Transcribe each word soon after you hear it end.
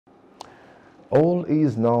All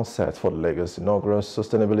is now set for the Lagos Inaugural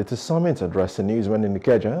Sustainability Summit. Addressing newsmen in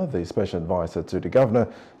Ikeja, the special advisor to the governor,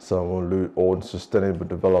 Sanwo-Olu, on sustainable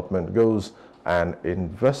development goals and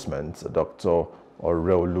investments, Dr.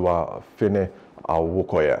 Oreoluwa Fene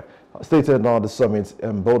Awokoya, stated that the summit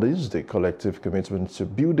embodies the collective commitment to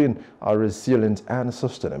building a resilient and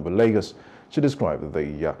sustainable Lagos. She described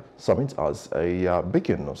the summit as a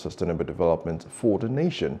beacon of sustainable development for the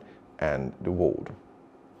nation and the world.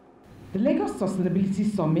 The Lagos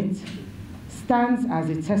Sustainability Summit stands as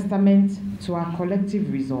a testament to our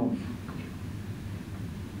collective resolve.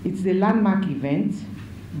 It's a landmark event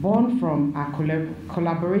born from our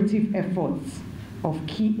collaborative efforts of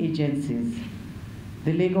key agencies: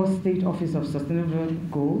 the Lagos State Office of Sustainable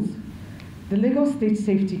Goals, the Lagos State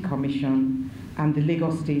Safety Commission, and the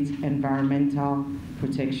Lagos State Environmental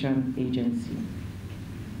Protection Agency.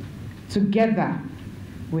 Together,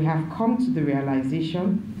 we have come to the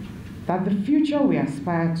realization that the future we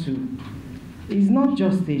aspire to is not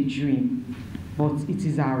just a dream, but it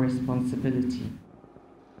is our responsibility.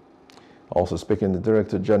 Also speaking, the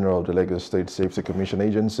Director General of the Lagos State Safety Commission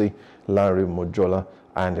Agency, Larry Mojola,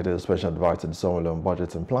 and the Special Advisor to Sanwo-Olu on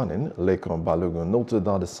Budget and Planning, Lekan Balogun, noted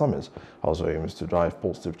that the summit also aims to drive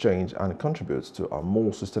positive change and contributes to a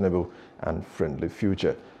more sustainable and friendly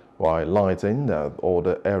future. While highlighting all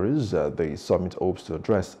the areas the summit hopes to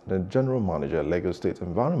address, the General Manager, Lagos State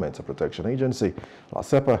Environmental Protection Agency,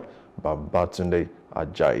 LASEPA, Babatunde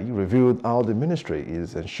Ajayi, revealed how the ministry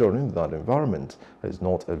is ensuring that the environment is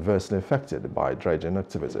not adversely affected by dredging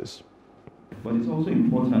activities. But it's also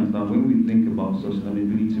important that when we think about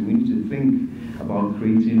sustainability, we need to think about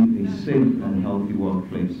creating a safe and healthy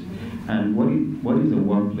workplace. And what is a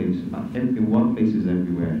workplace? A workplace is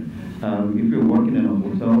everywhere. If you're working in a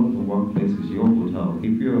hotel, the workplace is your hotel.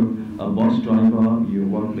 If you're a bus driver, your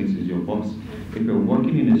workplace is your bus. If you're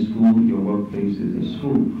working in a school, your workplace is a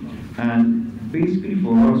school. And basically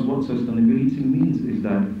for us, what sustainability means is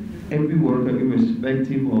that every worker,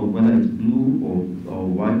 irrespective of whether it's blue or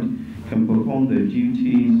white, can perform their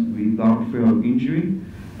duties without fear of injury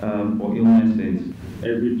or illnesses.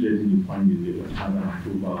 Every dredging you find in Lagos has an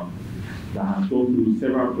approval that has gone through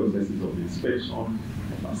several processes of inspection,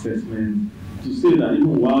 of assessment, to say that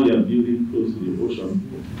even while you are building close to the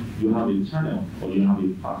ocean, you have a channel or you have a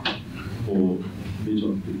path for nature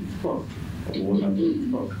to take its course, or water to take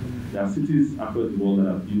its course. There are cities across the world that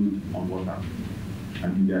are built on water,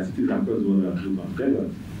 and there are cities across the world that are built on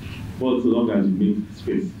deserts. But so long as you make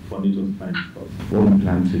space for nature to find its course. What we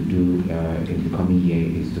plan to do in the coming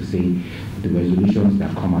year is to see the resolutions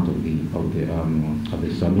that come out of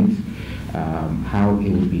the summit, how it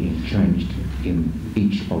will be entrenched in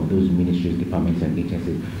each of those ministries, departments, and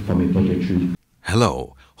agencies from a budgetary.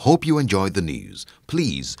 Hello, hope you enjoyed the news.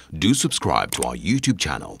 Please do subscribe to our YouTube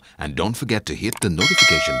channel and don't forget to hit the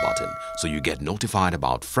notification button so you get notified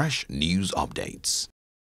about fresh news updates.